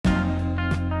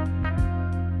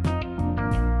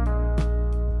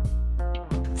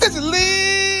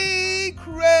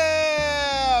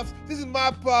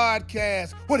my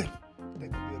podcast. What if it's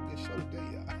going to be a good show today,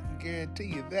 y'all? I can guarantee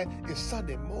you that. It's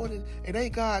Sunday morning. It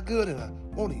ain't God good, and I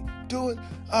won't he do it?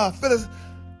 Phyllis,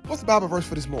 what's the Bible verse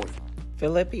for this morning?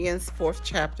 Philippians 4th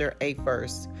chapter, 8th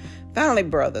verse. Finally,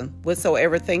 brethren,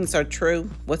 whatsoever things are true,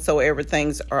 whatsoever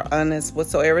things are honest,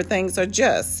 whatsoever things are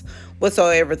just,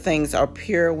 whatsoever things are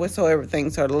pure, whatsoever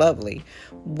things are lovely,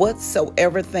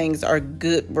 whatsoever things are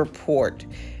good report,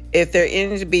 if there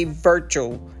any to be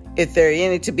virtue, if there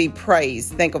any to be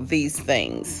praise, think of these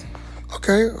things.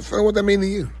 Okay, so what that mean to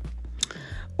you?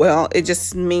 Well, it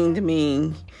just mean to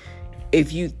me,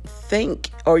 if you think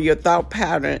or your thought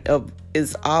pattern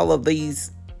is all of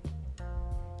these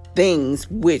things,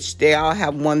 which they all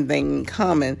have one thing in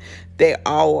common, they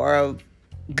all are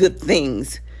good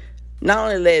things. Not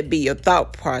only let it be your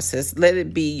thought process, let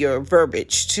it be your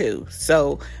verbiage too.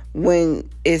 So when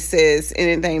it says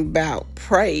anything about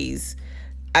praise,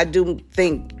 I do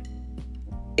think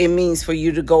it means for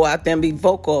you to go out there and be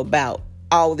vocal about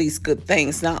all these good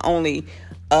things, not only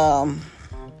of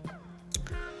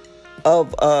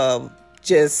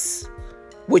just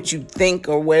what you think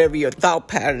or whatever your thought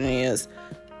pattern is.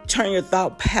 Turn your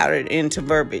thought pattern into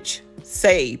verbiage.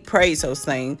 Say, praise those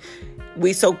things.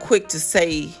 We so quick to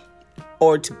say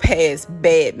or to pass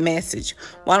bad message.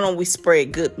 Why don't we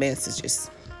spread good messages?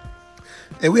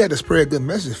 And we had to spread good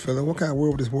message, fella. What kind of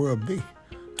world would this world be?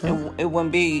 Huh? It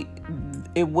wouldn't be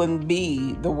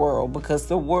the world, because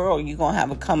the world, you're going to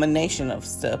have a combination of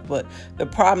stuff. But the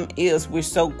problem is we're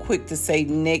so quick to say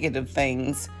negative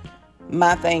things.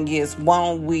 My thing is, why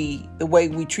don't we, the way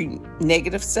we treat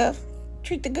negative stuff,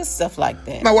 treat the good stuff like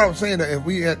that. Now, what I'm saying, that if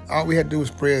we had, all we had to do was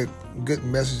spread good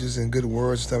messages and good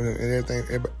words and stuff, and everything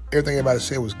everybody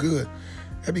said was good,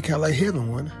 that'd be kind of like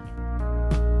heaven, wouldn't it?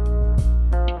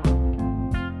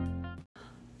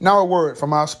 Now a word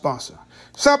from our sponsor.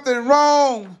 Something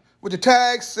wrong with the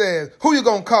tag says, who you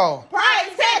gonna call?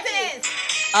 Price Taxes!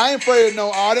 I ain't afraid of no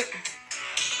audit.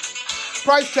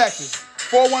 Price Taxes,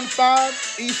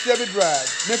 415 East Chevy Drive,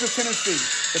 Memphis, Tennessee.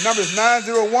 The number is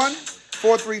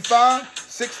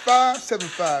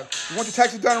 901-435-6575. You want your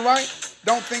taxes done right?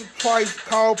 Don't think twice,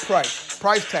 call Price.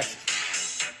 Price Taxes.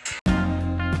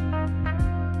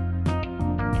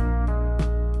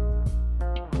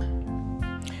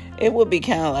 It would be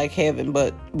kind of like heaven,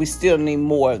 but we still need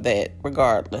more of that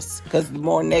regardless. Because the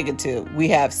more negative, we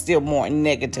have still more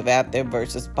negative out there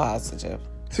versus positive.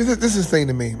 See, this is the thing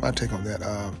to me, my take on that.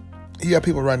 You have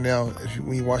people right now,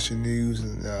 when you watch the news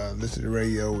and listen to the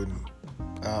radio and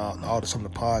some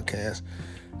of the podcasts,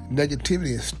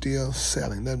 negativity is still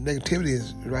selling. The negativity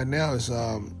is right now is,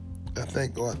 I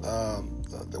think, what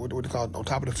they call it, on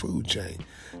top of the food chain.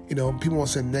 You know, people want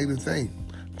to say negative things.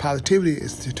 Positivity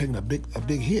is taking a big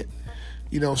hit.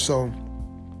 You know, so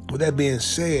with that being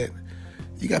said,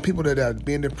 you got people that are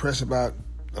being depressed about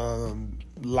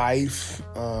life,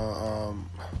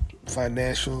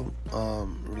 financial,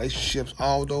 relationships,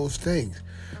 all those things.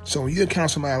 So when you encounter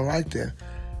somebody like that,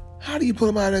 how do you put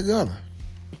them out of the gutter?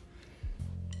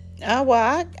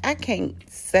 Well, I can't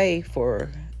say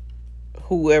for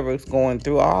whoever's going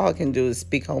through. All I can do is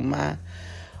speak on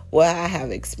what I have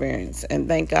experienced. And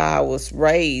thank God I was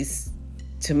raised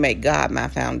to make God my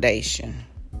foundation.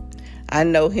 I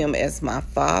know him as my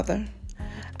father.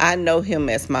 I know him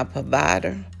as my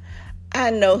provider. I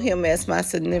know him as my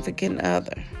significant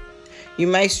other. You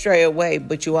may stray away,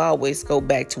 but you always go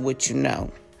back to what you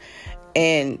know.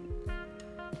 And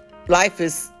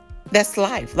that's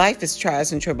life. Life is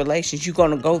trials and tribulations. You're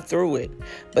going to go through it.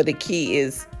 But the key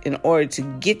is, in order to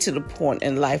get to the point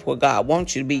in life where God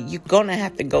wants you to be, you're going to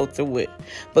have to go through it.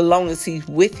 But as long as he's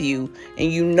with you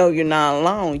and you know you're not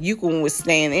alone, you can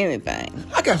withstand anything.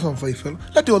 I got something for you, Philip.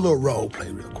 Let's do a little role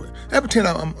play real quick. Let's pretend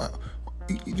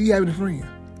do you have any friends?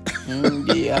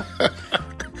 Yeah.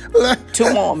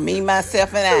 Two more, me,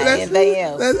 myself, and I. Anything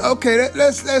else?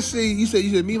 Let's see. You said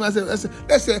me, myself.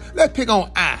 Let's pick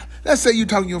on I. Let's say you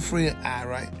talking to your friend I,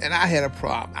 right? And I had a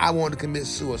problem. I wanted to commit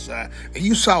suicide. And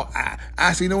you saw I.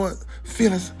 I said, you know what,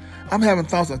 Phyllis, I'm having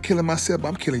thoughts of killing myself, but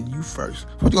I'm killing you first.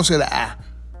 What you gonna say to I?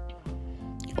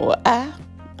 Well, I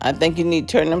think you need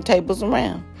to turn them tables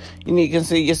around. You need to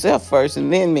consider yourself first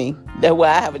and then me. That way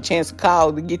I have a chance to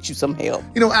call to get you some help.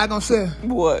 You know what I gonna say?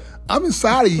 What? I'm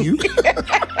inside of you.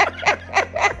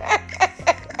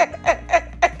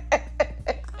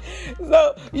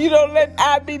 So you don't let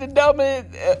I be the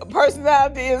dominant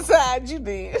personality inside you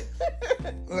then.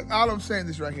 Look, all I'm saying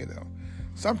is right here, though.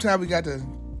 Sometimes we got to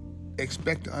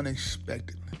expect the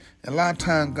unexpected. And a lot of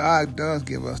times God does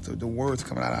give us the words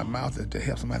coming out of our mouth to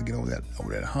help somebody get over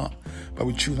that hump. But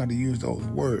we choose not to use those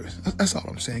words. That's all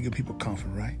I'm saying. Give people comfort,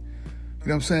 right? You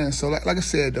know what I'm saying? So like I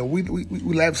said, though, we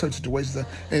laugh at certain situations,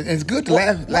 and it's good to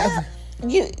laugh.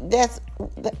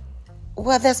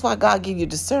 That's why God give you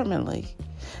discernment, Lee.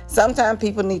 Sometimes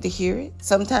people need to hear it.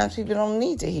 Sometimes people don't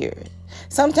need to hear it.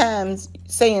 Sometimes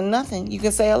saying nothing, you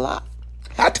can say a lot.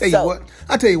 I tell you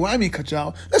what. I mean, cut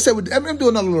y'all. Let's say I'm doing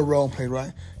another little role play,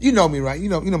 right? You know me, right? You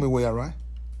know me well, right?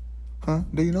 Huh?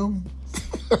 Do you know me?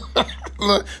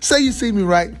 Look, say you see me,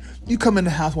 right? You come in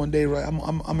the house one day, right?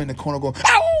 I'm in the corner going,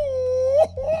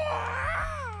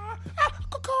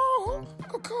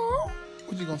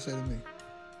 what you gonna say to me?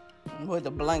 What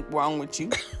the blank wrong with you?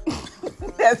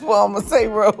 That's what I'm gonna say,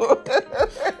 bro.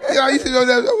 Yeah, you see, I'm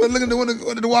looking at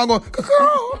the wall going,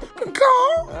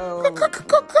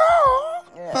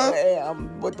 Yeah,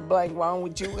 what the blank wrong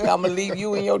with you? I'm gonna leave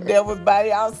you and your devils by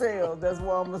yourselves. That's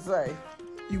what I'm gonna say.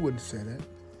 You wouldn't say that.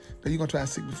 Now you gonna try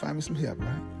to find me some help,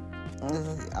 right?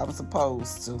 I'm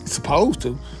supposed to. Supposed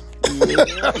to? Yeah.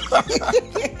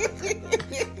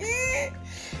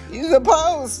 You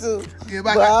supposed to. Yeah,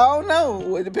 but I don't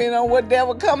know. It depends on what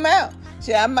devil come out.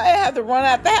 Shit, I might have to run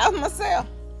out the house myself.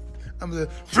 I'm gonna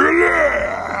say,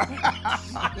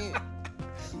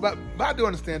 But I do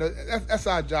understand, though. That's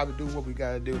our job to do what we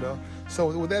gotta do, though.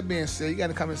 So with that being said, you got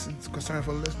any comments and concern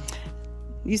for the listeners?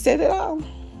 You said it all.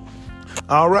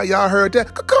 All right, y'all heard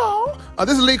that.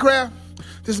 This is Lee Craft.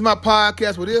 This is my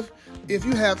podcast. If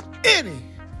you have any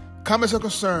comments or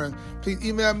concerns, please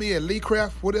email me at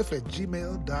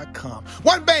leecraftwhatif@gmail.com.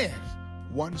 One band,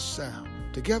 one sound.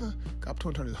 Together, got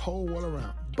to turn this whole world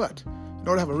around. But in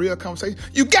order to have a real conversation,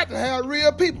 you got to have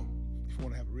real people if you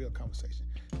want to have a real conversation.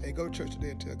 Hey, go to church today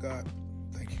and tell God